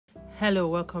Hello,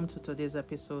 welcome to today's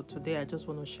episode. Today, I just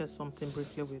want to share something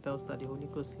briefly with us that the Holy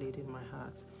Ghost laid in my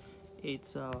heart.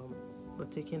 It's we're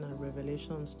taking at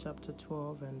Revelations chapter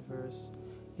 12 and verse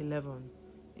 11.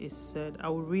 It said, I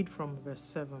will read from verse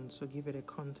 7 to give it a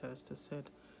context. It said,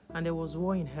 and there was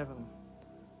war in heaven.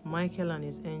 Michael and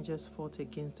his angels fought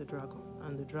against the dragon,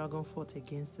 and the dragon fought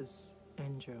against his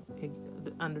angel,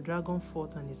 and the dragon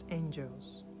fought and his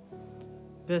angels.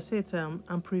 Verse 8,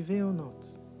 and prevail not,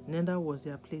 neither was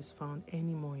their place found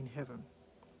any more in heaven.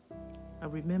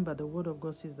 And remember, the word of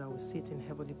God says that we sit in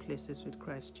heavenly places with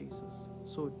Christ Jesus.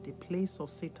 So the place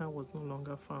of Satan was no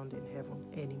longer found in heaven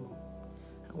anymore.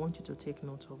 I want you to take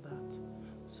note of that.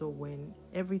 So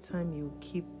every time you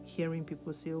keep hearing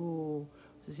people say, oh,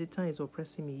 Satan is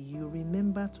oppressing me, you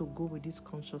remember to go with this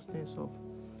consciousness of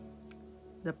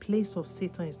the place of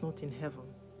Satan is not in heaven.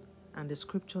 And the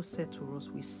scripture said to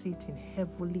us, we sit in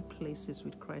heavenly places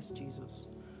with Christ Jesus.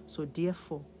 So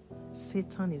therefore,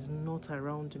 Satan is not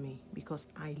around me because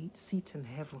I sit in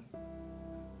heaven.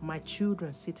 My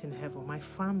children sit in heaven. My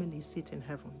family sit in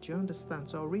heaven. Do you understand?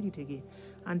 So I'll read it again.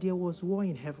 And there was war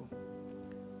in heaven.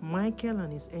 Michael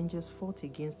and his angels fought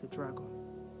against the dragon.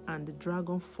 And the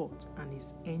dragon fought and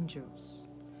his angels,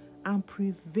 and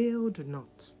prevailed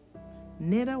not.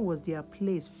 Neither was their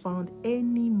place found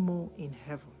any more in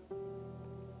heaven.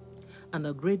 And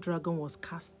the great dragon was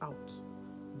cast out,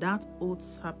 that old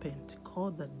serpent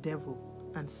called the devil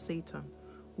and Satan,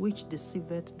 which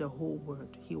deceiveth the whole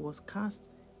world. He was cast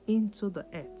into the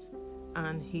earth,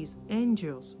 and his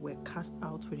angels were cast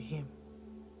out with him.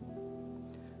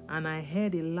 And I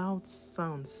heard a loud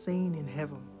sound saying in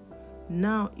heaven,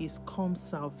 now is come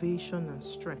salvation and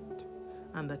strength,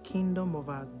 and the kingdom of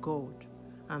our God,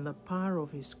 and the power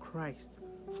of his Christ.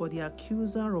 For the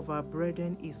accuser of our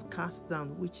brethren is cast down,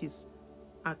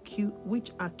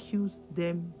 which accused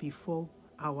them before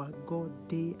our God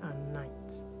day and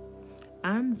night.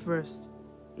 And verse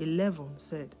 11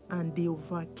 said, and they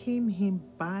overcame him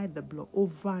by the blood.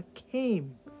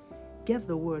 Overcame. Get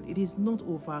the word. It is not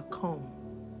overcome.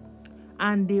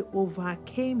 And they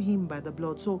overcame him by the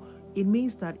blood. So it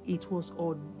means that it was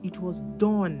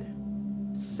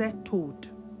done, settled.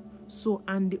 So,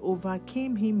 and they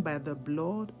overcame him by the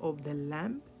blood of the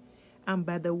Lamb and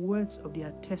by the words of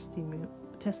their testimony,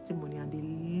 and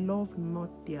they loved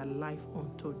not their life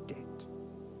unto death.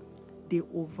 They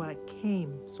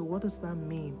overcame. So what does that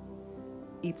mean?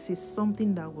 It is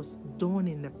something that was done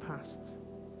in the past.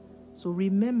 So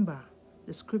remember,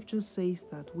 the scripture says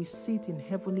that we sit in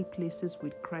heavenly places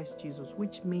with Christ Jesus,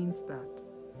 which means that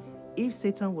if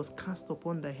Satan was cast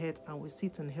upon the earth and we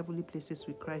sit in heavenly places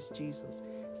with Christ Jesus,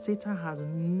 Satan has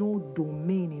no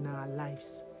domain in our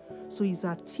lives. So his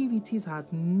activities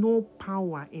have no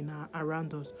power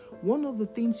around us. One of the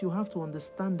things you have to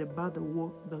understand about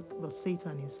the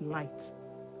Satan is light.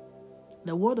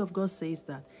 The word of God says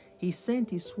that he sent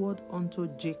his word unto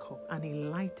Jacob and he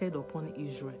lighted upon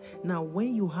Israel. Now,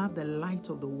 when you have the light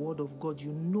of the word of God,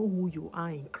 you know who you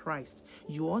are in Christ.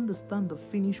 You understand the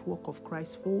finished work of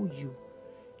Christ for you.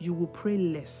 You will pray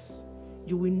less.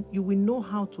 You will know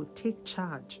how to take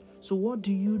charge. So what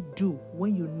do you do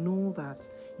when you know that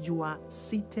you are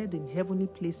seated in heavenly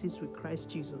places with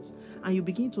Christ Jesus and you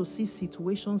begin to see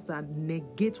situations that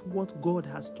negate what God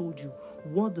has told you,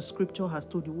 what the scripture has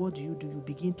told you? What do? You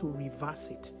begin to reverse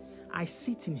it. I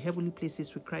sit in heavenly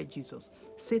places with Christ Jesus.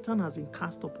 Satan has been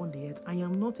cast upon the earth. I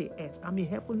am not a earth. I'm a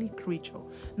heavenly creature.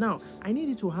 Now, I need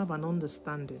you to have an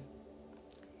understanding.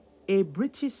 A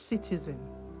British citizen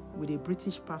with a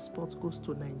British passport goes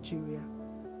to Nigeria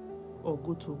or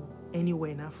go to anywhere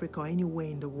in Africa or anywhere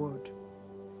in the world.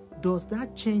 Does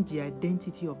that change the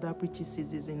identity of that British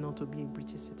citizen not to be a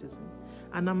British citizen?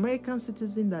 An American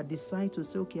citizen that decides to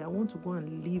say, okay, I want to go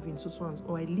and live in so-and-so,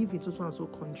 or I live in so-and-so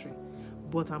country,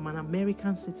 but I'm an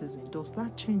American citizen. Does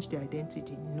that change the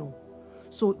identity? No.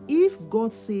 So if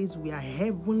God says we are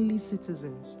heavenly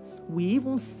citizens, we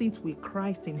even sit with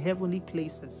Christ in heavenly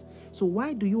places. So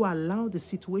why do you allow the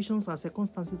situations and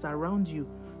circumstances around you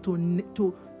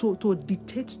to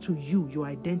dictate to you your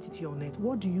identity on earth?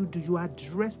 What do? You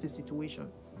address the situation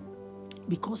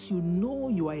because you know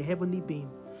you are a heavenly being,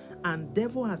 and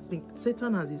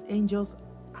Satan as his angels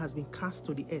has been cast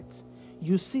to the earth.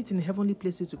 You sit in heavenly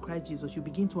places with Christ Jesus. You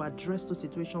begin to address the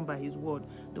situation by his word.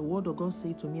 The word of God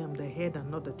says to me, I'm the head and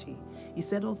not the tail. He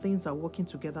said all things are working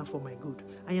together for my good.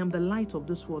 I am the light of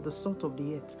this world, the salt of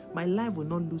the earth. My life will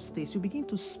not lose taste. You begin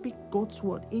to speak God's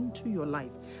word into your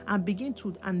life and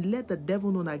let the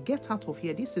devil know that get out of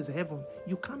here. This is heaven.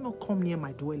 You cannot come near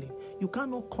my dwelling. You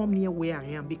cannot come near where I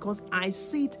am because I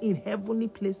sit in heavenly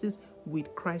places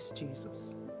with Christ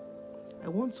Jesus. I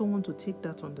want someone to take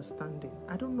that understanding.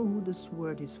 I don't know who this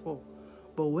word is for,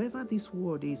 but whoever this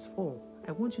word is for,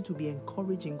 I want you to be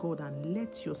encouraging God and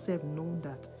let yourself know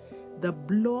that the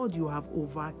blood you have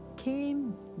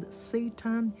overcame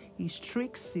Satan, his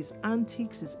tricks, his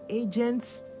antics, his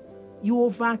agents. You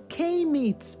overcame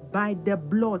it by the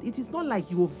blood. It is not like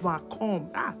you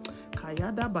overcome.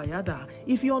 Kayada bayada.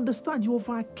 If you understand, you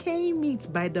overcame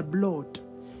it by the blood.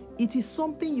 It is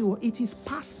something it is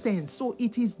past tense. So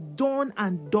it is done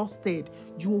and dusted.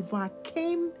 You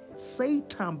overcame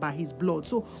Satan by his blood.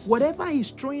 So whatever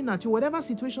he's throwing at you, whatever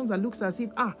situations that looks as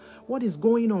if, what is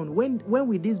going on? When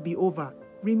will this be over?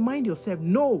 Remind yourself,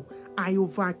 no, I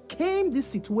overcame this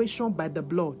situation by the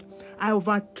blood. I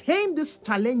overcame these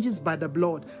challenges by the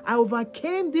blood. I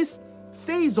overcame this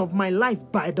phase of my life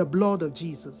by the blood of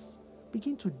Jesus.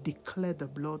 Begin to declare the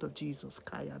blood of Jesus.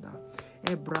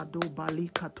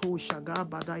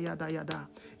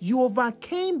 You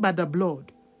overcame by the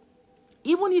blood.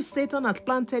 Even if Satan had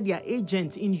planted their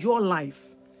agent in your life,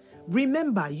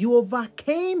 remember, you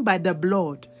overcame by the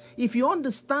blood. If you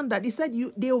understand that, he said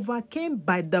they overcame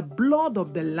by the blood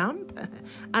of the Lamb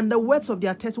and the words of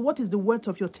their testimony. What is the words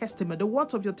of your testimony? The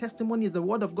words of your testimony is the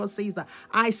word of God says that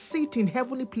I sit in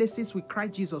heavenly places with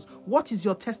Christ Jesus. What is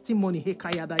your testimony?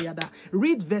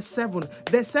 Read verse 7.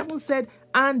 Verse 7 said,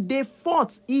 and they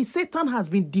fought. Satan has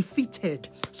been defeated.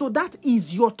 So that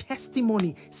is your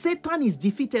testimony. Satan is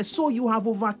defeated. So you have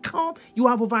overcome. You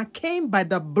have overcame by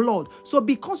the blood. So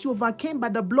because you overcame by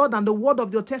the blood and the word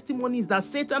of your testimony is that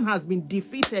Satan has been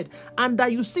defeated and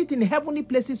that you sit in heavenly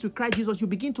places with Christ Jesus, you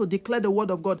begin to declare the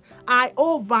word of God. I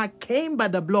overcame by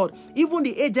the blood. Even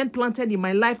the agent planted in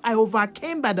my life, I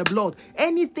overcame by the blood.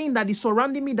 Anything that is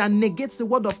surrounding me that negates the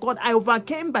word of God, I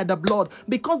overcame by the blood.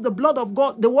 Because the blood of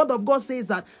God, the word of God says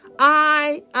that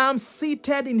I am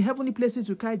seated in heavenly places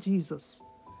with Christ Jesus.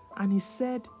 And he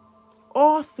said,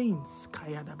 all things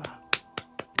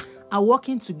are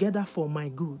working together for my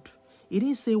good. He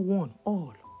didn't say one,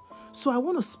 all. So I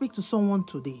want to speak to someone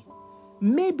today.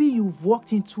 Maybe you've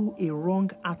walked into a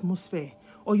wrong atmosphere,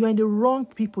 or you're in the wrong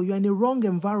people, you're in the wrong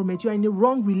environment, you're in the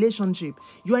wrong relationship,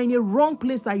 you're in a wrong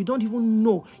place that you don't even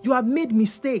know. You have made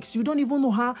mistakes. You don't even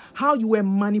know how you were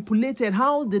manipulated,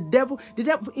 how the devil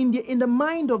in the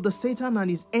mind of the Satan and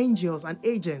his angels and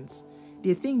agents,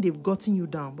 they think they've gotten you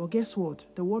down. But guess what?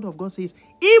 The word of God says,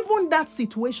 even that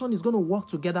situation is going to work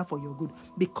together for your good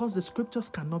because the scriptures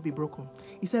cannot be broken.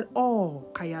 He said,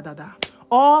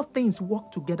 all things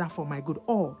work together for my good.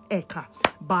 All, eka,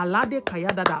 balade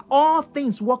kayadada. All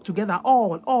things work together.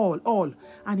 All.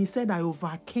 And he said, I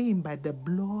overcame by the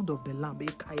blood of the Lamb,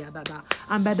 kayadada,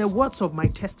 and by the words of my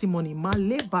testimony.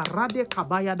 Male barade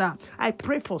kabayada. I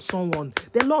pray for someone.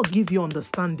 The Lord give you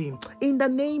understanding. In the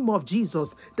name of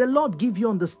Jesus, the Lord give you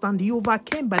understanding. You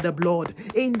overcame by the blood.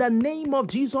 In the name of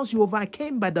Jesus, you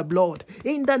overcame by the blood.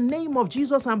 In the name of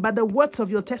Jesus and by the words of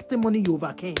your testimony, you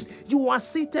overcame. You are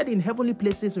seated in heavenly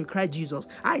places with Christ Jesus.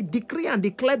 I decree and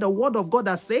declare the word of God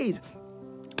that says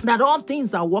that all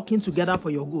things are working together for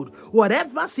your good.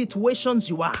 Whatever situations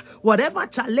you are, whatever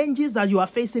challenges that you are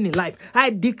facing in life,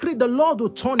 I decree the Lord will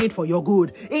turn it for your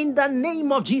good. In the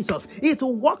name of Jesus, it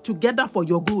will work together for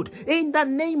your good. In the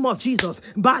name of Jesus,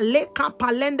 Baleka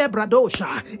palende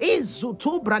bradosha,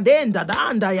 izutu bradenda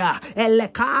dandaya,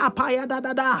 eleka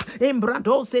payadada,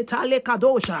 imbradose tale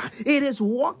kadosha. It is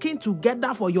working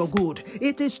together for your good.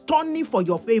 It is turning for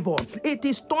your favor. It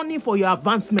is turning for your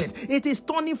advancement. It is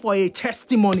turning for a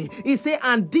testimony. He said,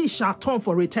 and this shall turn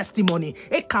for a testimony.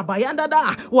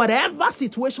 Whatever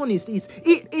situation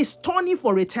it is turning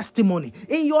for a testimony.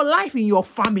 In your life, in your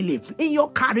family, in your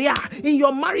career, in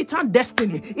your marital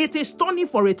destiny, it is turning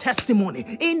for a testimony.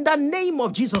 In the name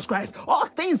of Jesus Christ, all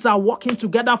things are working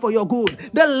together for your good.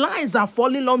 The lines are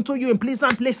falling onto you in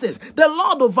pleasant places. The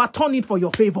Lord overturn it for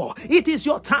your favor. It is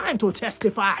your time to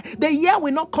testify. The year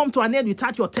will not come to an end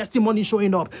without your testimony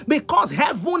showing up, because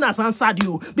heaven has answered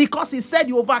you, because he said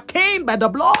you overcame by the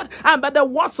blood and by the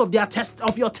words of your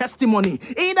testimony.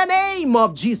 In the name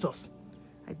of Jesus,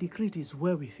 I decree it is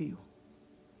well with you.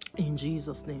 In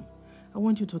Jesus' name, I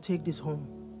want you to take this home.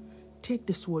 Take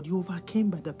this word. You overcame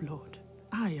by the blood.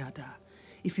 Ayada.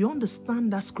 If you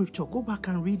understand that scripture, go back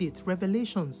and read it.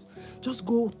 Revelations. Just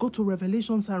go to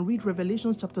Revelations and read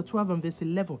Revelations chapter 12 and verse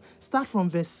 11. Start from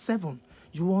verse 7.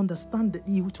 You will understand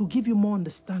that to give you more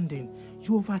understanding.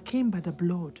 You overcame by the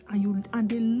blood, and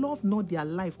they love not their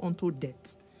life unto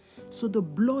death. So the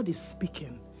blood is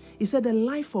speaking. He said the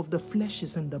life of the flesh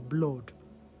is in the blood.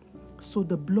 So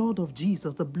the blood of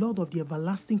Jesus, the blood of the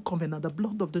everlasting covenant, the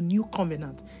blood of the new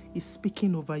covenant is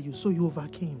speaking over you. So you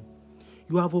overcame.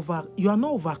 You are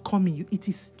not overcoming. It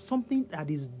is something that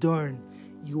is done.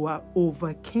 You are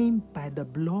overcame by the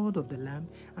blood of the Lamb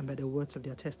and by the words of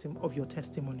your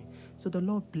testimony. So the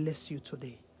Lord bless you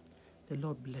today. The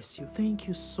Lord bless you. Thank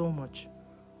you so much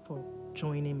for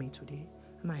joining me today.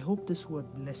 And I hope this word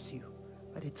bless you.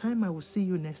 By the time I will see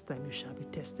you next time, you shall be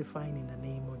testifying in the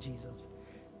name of Jesus.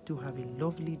 Do have a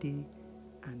lovely day,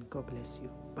 and God bless you.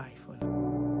 Bye for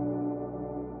now.